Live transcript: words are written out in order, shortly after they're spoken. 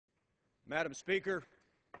Madam Speaker,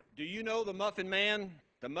 do you know the Muffin Man?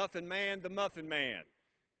 The Muffin Man, the Muffin Man.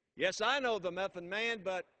 Yes, I know the Muffin Man,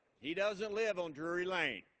 but he doesn't live on Drury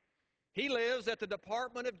Lane. He lives at the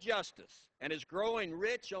Department of Justice and is growing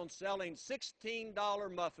rich on selling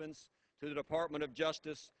 $16 muffins to the Department of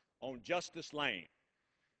Justice on Justice Lane.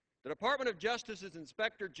 The Department of Justice's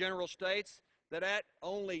Inspector General states that at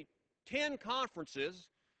only 10 conferences,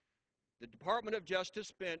 the Department of Justice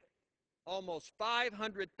spent almost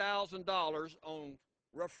 $500,000 on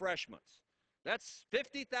refreshments. That's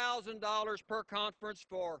 $50,000 per conference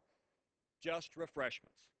for just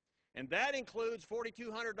refreshments. And that includes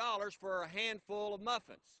 $4,200 for a handful of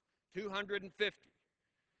muffins, $250.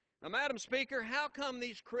 Now, Madam Speaker, how come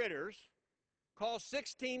these critters cost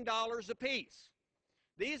 $16 a piece?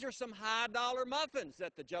 These are some high-dollar muffins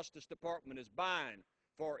that the Justice Department is buying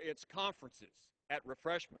for its conferences at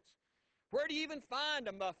refreshments. Where do you even find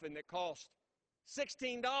a muffin that costs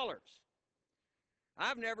 $16?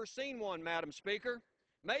 I've never seen one, Madam Speaker.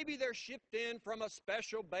 Maybe they're shipped in from a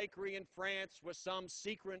special bakery in France with some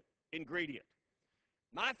secret ingredient.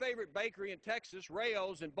 My favorite bakery in Texas,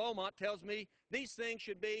 Rayo's in Beaumont, tells me these things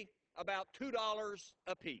should be about $2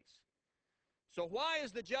 a piece. So why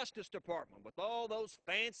is the Justice Department, with all those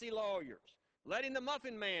fancy lawyers, letting the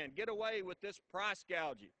Muffin Man get away with this price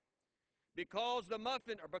gouging? Because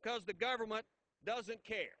the government doesn't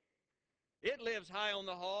care. It lives high on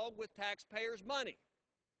the hog with taxpayers' money.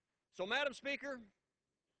 So, Madam Speaker,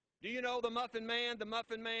 do you know the Muffin Man, the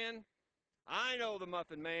Muffin Man? I know the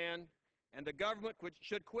Muffin Man, and the government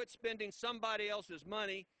should quit spending somebody else's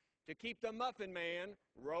money to keep the Muffin Man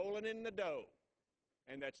rolling in the dough.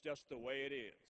 And that's just the way it is.